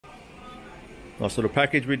Nice little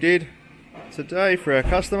package we did today for our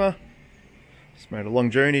customer. Just made a long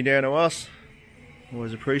journey down to us.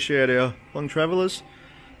 Always appreciate our long travellers.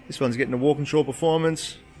 This one's getting a Walkinshaw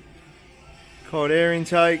performance, cold air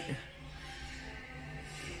intake,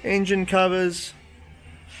 engine covers.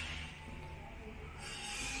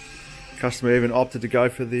 Customer even opted to go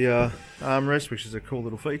for the armrest, which is a cool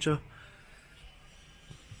little feature.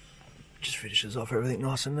 Just finishes off everything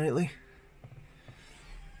nice and neatly.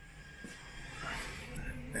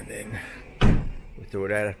 And then we thought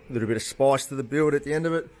we'd add a little bit of spice to the build at the end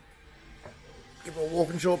of it. Give it a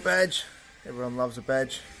Walkinshaw badge. Everyone loves a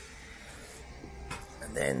badge.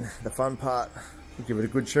 And then the fun part, we'll give it a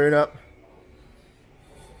good tune up.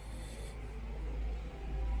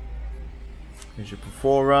 Here's your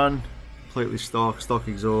before run. Completely stock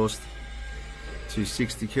exhaust,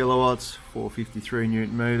 260 kilowatts, 453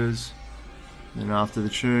 newton meters. Then after the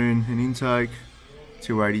tune and intake,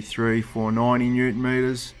 283, 490 newton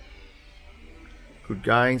meters. Good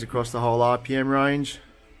gains across the whole RPM range.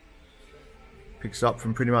 Picks up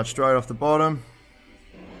from pretty much straight off the bottom.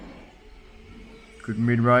 Good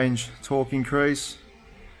mid-range torque increase,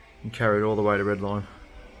 and carried all the way to redline.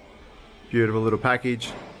 Beautiful little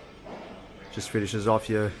package. Just finishes off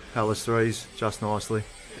your LS3s just nicely.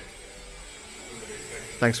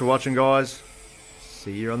 Thanks for watching, guys.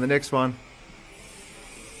 See you on the next one.